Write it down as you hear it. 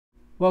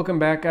Welcome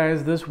back,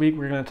 guys. This week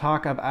we're going to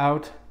talk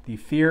about the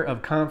fear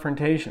of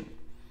confrontation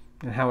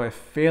and how a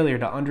failure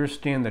to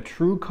understand the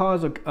true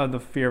cause of the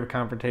fear of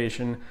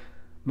confrontation,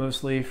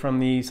 mostly from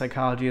the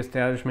psychology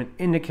establishment,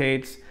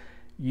 indicates,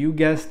 you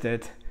guessed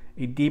it,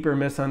 a deeper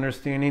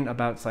misunderstanding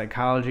about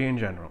psychology in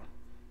general.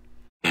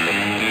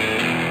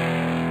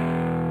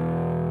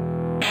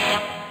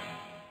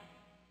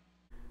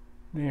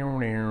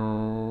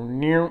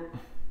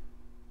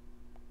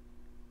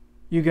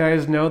 You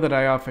guys know that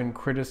I often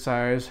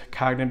criticize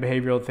cognitive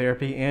behavioral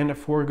therapy, and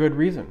for good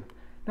reason.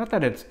 Not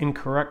that it's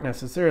incorrect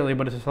necessarily,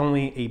 but it's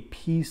only a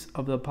piece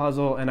of the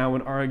puzzle, and I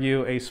would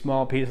argue a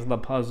small piece of the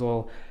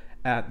puzzle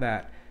at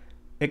that.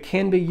 It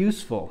can be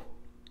useful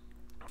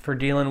for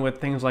dealing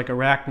with things like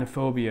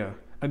arachnophobia,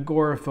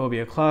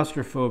 agoraphobia,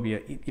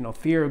 claustrophobia,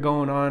 fear of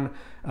going on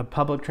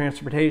public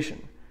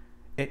transportation.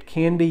 It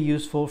can be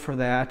useful for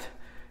that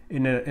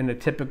in a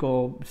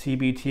typical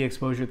CBT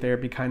exposure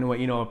therapy kind of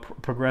way, a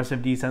progressive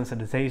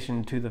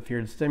desensitization to the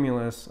feared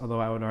stimulus, although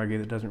I would argue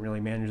that doesn't really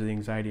manage the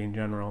anxiety in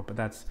general, but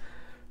that's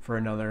for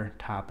another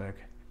topic.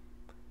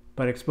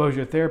 But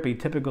exposure therapy,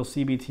 typical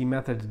CBT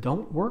methods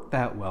don't work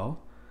that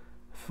well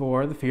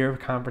for the fear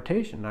of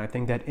confrontation. I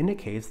think that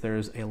indicates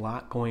there's a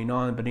lot going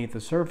on beneath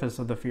the surface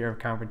of the fear of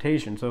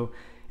confrontation. So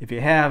if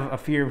you have a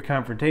fear of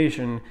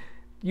confrontation,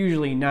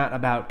 usually not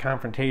about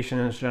confrontation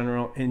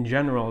in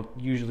general,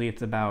 usually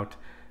it's about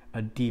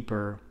a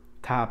deeper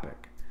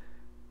topic.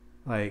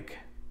 Like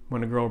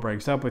when a girl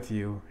breaks up with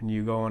you and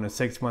you go on a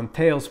 6-month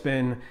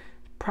tailspin,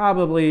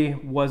 probably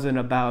wasn't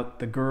about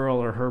the girl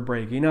or her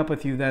breaking up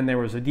with you. Then there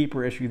was a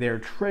deeper issue there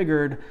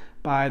triggered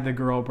by the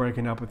girl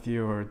breaking up with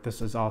you. Or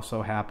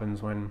also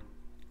happens when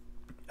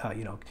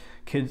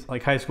kids,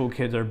 like high school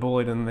kids, are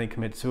bullied and they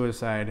commit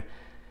suicide.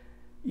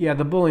 Yeah,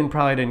 the bullying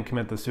probably didn't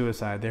commit the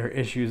suicide. There are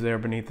issues there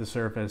beneath the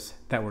surface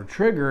that were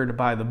triggered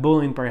by the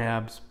bullying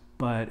perhaps,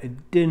 but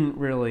it didn't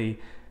really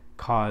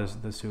cause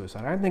the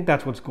suicide. I think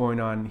that's what's going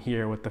on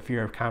here with the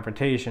fear of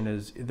confrontation.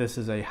 This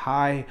is a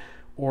high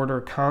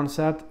order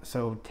concept,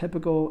 so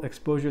typical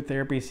exposure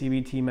therapy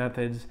CBT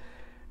methods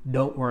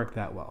don't work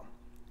that well.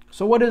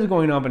 So what is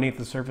going on beneath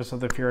the surface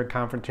of the fear of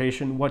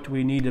confrontation? What do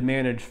we need to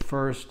manage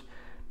first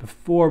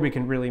before we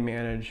can really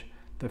manage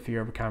the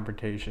fear of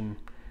confrontation?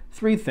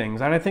 3 things.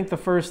 And I think the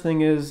first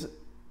thing is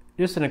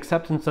just an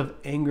acceptance of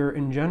anger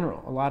in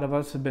general. A lot of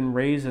us have been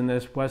raised in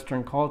this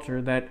Western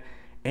culture that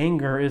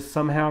anger is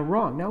somehow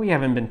wrong. Now, we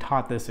haven't been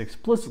taught this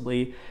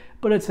explicitly,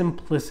 but it's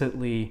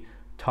implicitly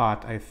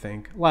taught, I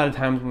think. A lot of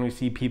times when we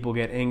see people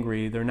get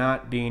angry, they're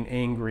not being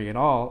angry at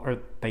all, or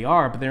they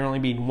are, but they're only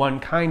being one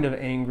kind of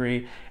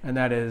angry, and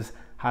that is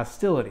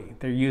hostility.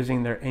 They're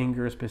using their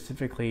anger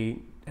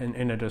specifically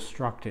in a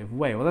destructive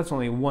way. Well, that's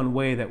only one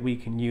way that we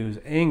can use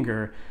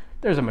anger.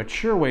 There's a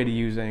mature way to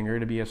use anger,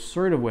 to be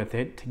assertive with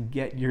it, to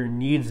get your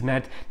needs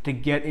met, to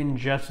get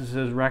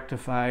injustices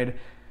rectified.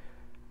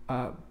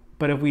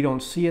 But if we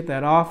don't see it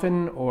that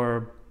often,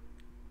 or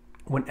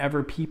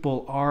whenever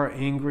people are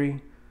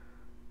angry,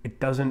 it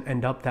doesn't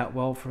end up that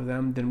well for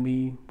them, then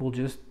we will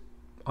just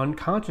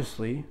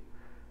unconsciously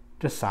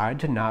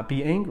decide to not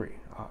be angry.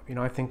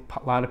 I think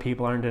a lot of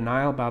people are in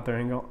denial about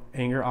their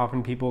anger.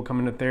 Often people come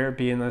into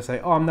therapy and they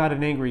say, oh, I'm not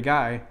an angry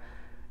guy.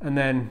 And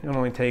then it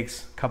only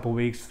takes a couple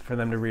weeks for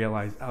them to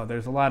realize, oh,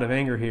 there's a lot of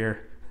anger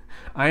here.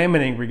 I am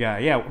an angry guy.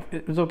 Yeah,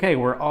 it's okay.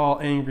 We're all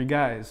angry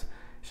guys.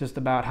 It's just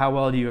about how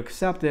well do you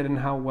accept it and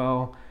how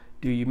well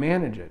do you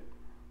manage it.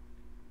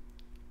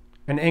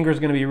 And anger is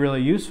going to be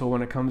really useful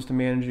when it comes to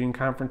managing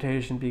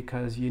confrontation,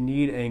 because you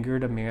need anger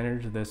to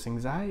manage this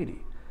anxiety.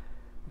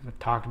 As I've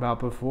talked about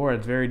before,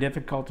 it's very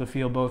difficult to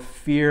feel both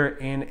fear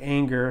and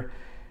anger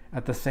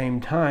at the same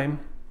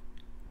time.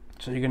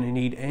 So you're going to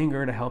need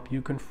anger to help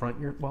you confront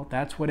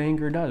that's what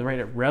anger does, right?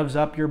 It revs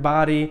up your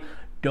body,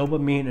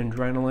 dopamine,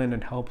 adrenaline,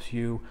 and helps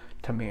you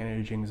to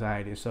manage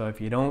anxiety. So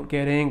if you don't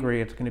get angry,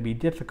 it's going to be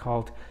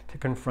difficult to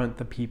confront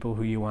the people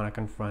who you want to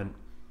confront.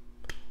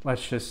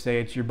 Let's just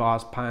say it's your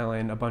boss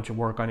piling a bunch of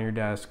work on your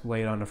desk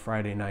late on a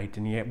Friday night,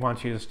 and he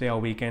wants you to stay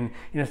all weekend,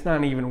 and it's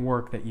not even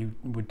work that you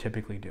would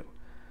typically do.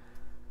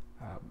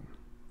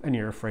 And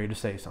you're afraid to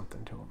say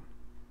something to him.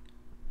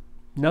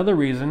 Another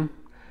reason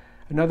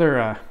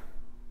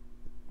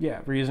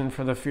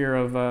for the fear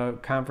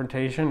of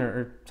confrontation,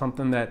 or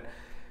something that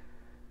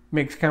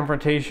makes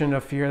confrontation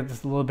a fear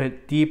that's a little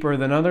bit deeper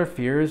than other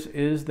fears,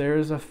 is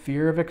there's a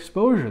fear of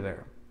exposure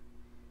there.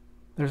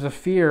 There's a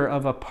fear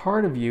of a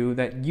part of you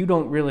that you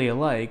don't really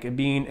like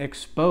being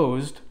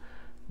exposed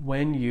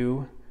when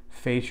you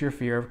face your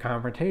fear of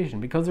confrontation.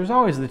 Because there's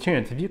always the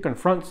chance, if you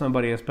confront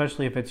somebody,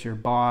 especially if it's your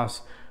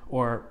boss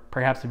or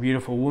perhaps a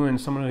beautiful woman,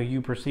 someone who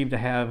you perceive to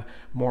have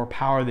more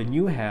power than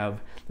you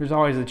have, there's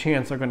always a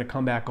chance they're going to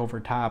come back over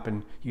top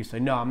and you say,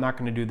 no, I'm not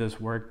going to do this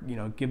work.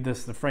 Give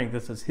this to Frank.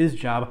 This is his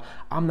job.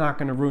 I'm not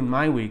going to ruin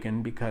my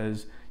weekend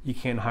because you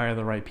can't hire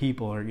the right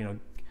people, or,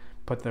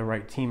 put the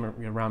right team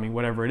around me,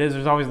 whatever it is.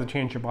 There's always the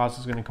chance your boss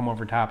is going to come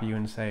over top of you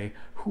and say,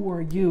 who are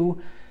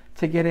you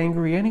to get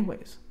angry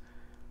anyways?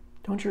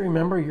 Don't you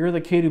remember you're the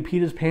kid who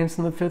peed his pants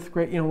in the 5th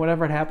grade?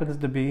 Whatever it happens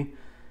to be.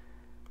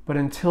 But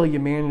until you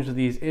manage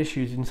these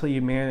issues, until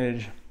you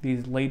manage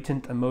these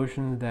latent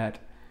emotions that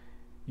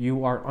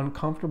you are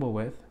uncomfortable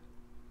with,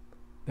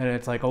 then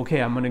it's like,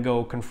 okay, I'm going to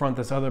go confront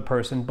this other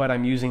person, but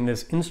I'm using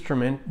this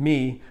instrument,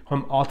 me, who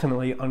I'm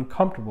ultimately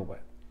uncomfortable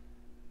with.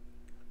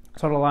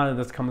 So a lot of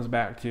this comes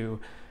back to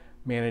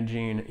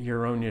managing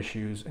your own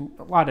issues and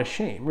a lot of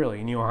shame, really.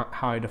 And you know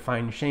how I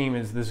define shame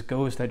is this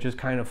ghost that just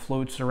kind of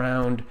floats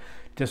around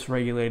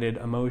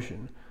dysregulated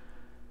emotion.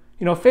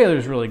 You know, failure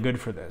is really good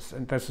for this.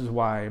 And this is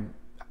why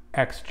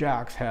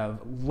ex-jocks have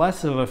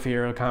less of a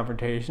fear of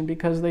confrontation,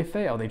 because they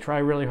fail. They try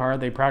really hard,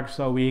 they practice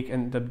all week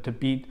and to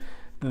beat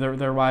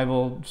their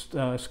rival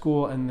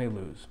school, and they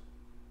lose.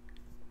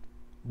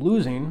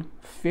 Losing,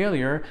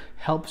 failure,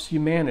 helps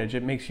you manage.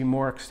 It makes you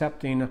more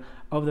accepting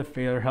of the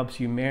failure, helps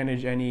you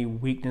manage any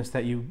weakness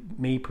that you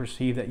may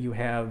perceive that you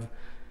have,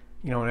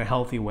 you know, in a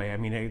healthy way. I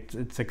mean,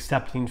 it's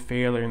accepting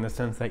failure in the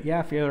sense that,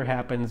 yeah, failure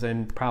happens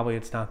and probably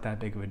it's not that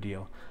big of a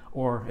deal,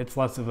 or it's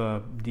less of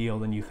a deal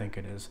than you think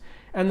it is.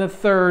 And the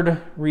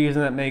third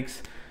reason that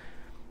makes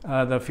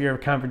the fear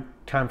of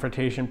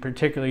confrontation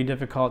particularly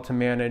difficult to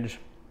manage,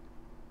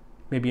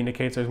 maybe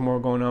indicates there's more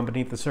going on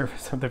beneath the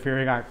surface of the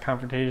fear of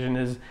confrontation,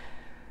 is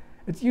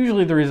it's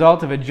usually the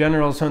result of a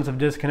general sense of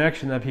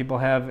disconnection that people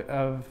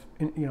have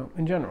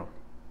in general.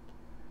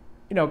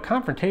 You know,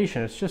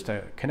 confrontation, it's just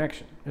a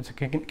connection. It's a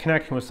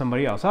connection with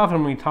somebody else.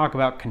 Often when we talk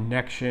about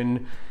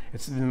connection,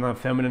 it's in the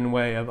feminine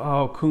way of,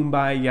 oh,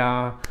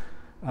 kumbaya,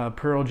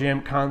 Pearl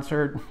Jam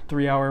concert,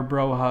 3-hour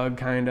bro hug,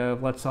 kind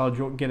of, let's all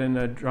get in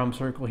a drum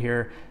circle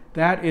here.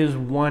 That is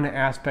one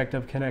aspect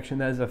of connection.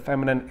 That is a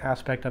feminine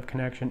aspect of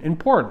connection.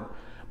 Important.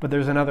 But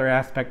there's another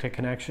aspect of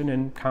connection,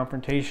 and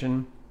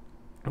confrontation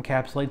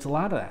encapsulates a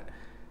lot of that.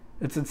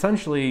 It's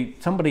essentially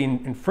somebody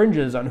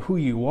infringes on who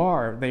you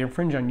are. They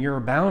infringe on your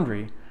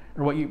boundary,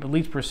 or what you at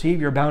least perceive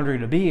your boundary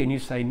to be, and you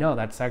say, no,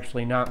 that's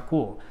actually not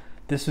cool.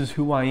 This is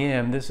who I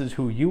am. This is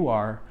who you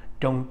are.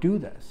 Don't do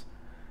this.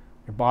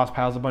 Your boss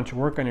piles a bunch of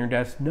work on your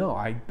desk. No,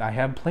 I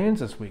have plans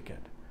this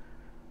weekend.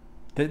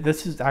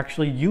 This is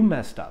actually, you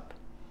messed up.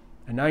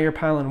 And now you're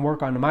piling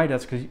work onto my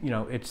desk because, you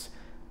know, it's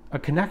a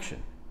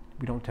connection.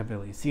 We don't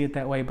typically see it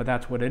that way, but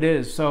that's what it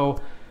is.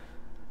 So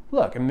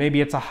look, and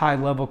maybe it's a high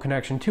level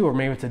connection too, or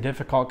maybe it's a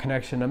difficult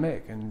connection to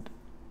make. And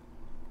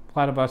a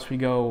lot of us, we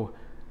go,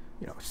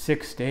 you know,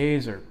 6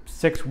 days or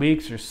 6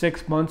 weeks or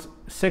 6 months,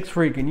 6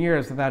 freaking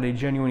years without a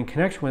genuine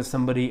connection with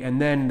somebody,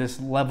 and then this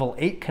level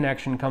 8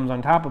 connection comes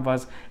on top of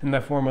us in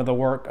the form of the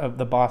work of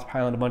the boss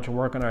piling a bunch of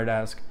work on our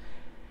desk,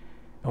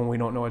 and we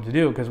don't know what to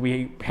do because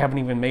we haven't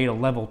even made a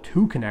level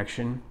 2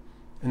 connection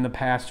in the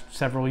past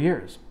several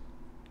years.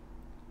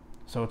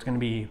 So it's going to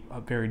be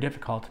very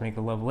difficult to make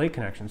the level 8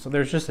 connection. So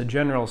there's just a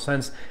general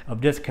sense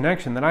of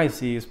disconnection that I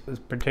see,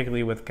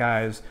 particularly with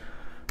guys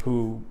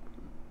who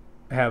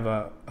have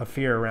a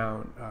fear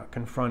around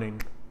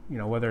confronting, you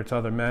know, whether it's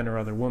other men or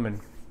other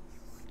women.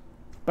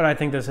 But I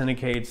think this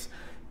indicates,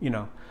 you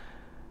know,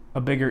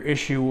 a bigger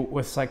issue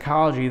with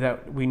psychology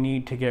that we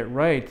need to get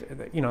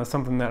right. You know,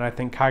 something that I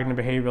think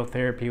cognitive behavioral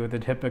therapy with the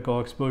typical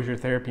exposure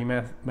therapy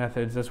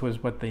methods, this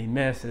was what they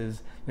miss,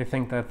 is they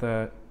think that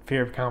the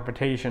fear of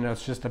confrontation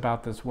is just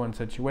about this one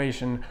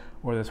situation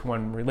or this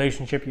one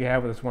relationship you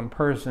have with this one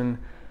person,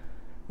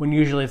 when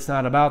usually it's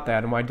not about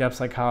that. And why depth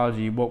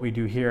psychology, what we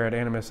do here at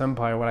Animus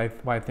Empire,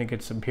 why I think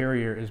it's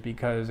superior, is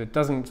because it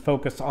doesn't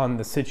focus on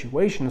the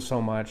situation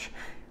so much.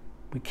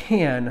 We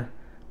can,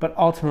 but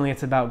ultimately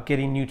it's about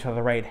getting you to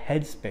the right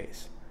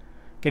headspace,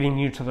 getting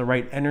you to the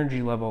right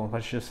energy level,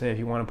 let's just say, if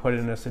you want to put it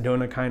in a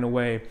Sedona kind of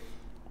way,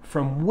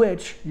 from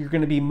which you're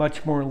going to be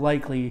much more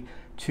likely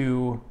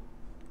to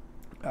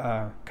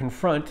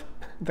confront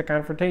the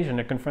confrontation,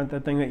 to confront the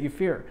thing that you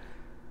fear.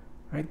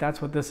 Right?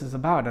 That's what this is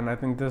about, and I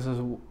think this is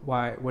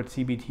why what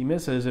CBT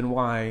misses, and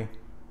why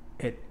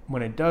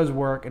when it does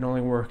work, it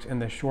only works in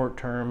the short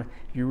term.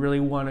 If you really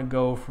want to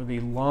go for the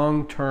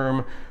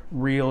long-term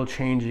real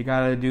change, you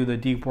got to do the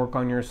deep work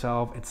on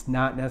yourself. It's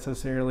not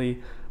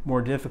necessarily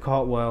more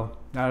difficult. Well,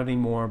 not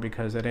anymore,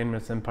 because at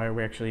Animus Empire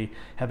we actually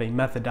have a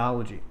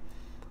methodology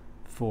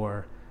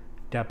for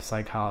depth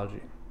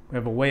psychology. We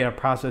have a way of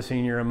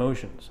processing your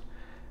emotions.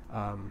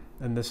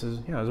 And this is,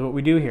 you know, is what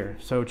we do here.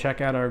 So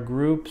check out our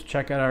groups,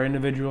 check out our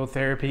individual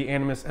therapy,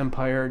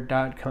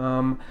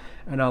 animusempire.com,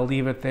 and I'll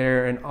leave it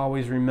there. And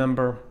always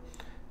remember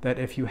that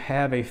if you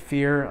have a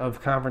fear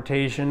of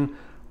confrontation,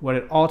 what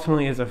it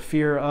ultimately is a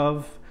fear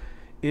of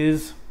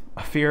is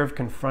a fear of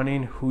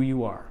confronting who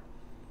you are.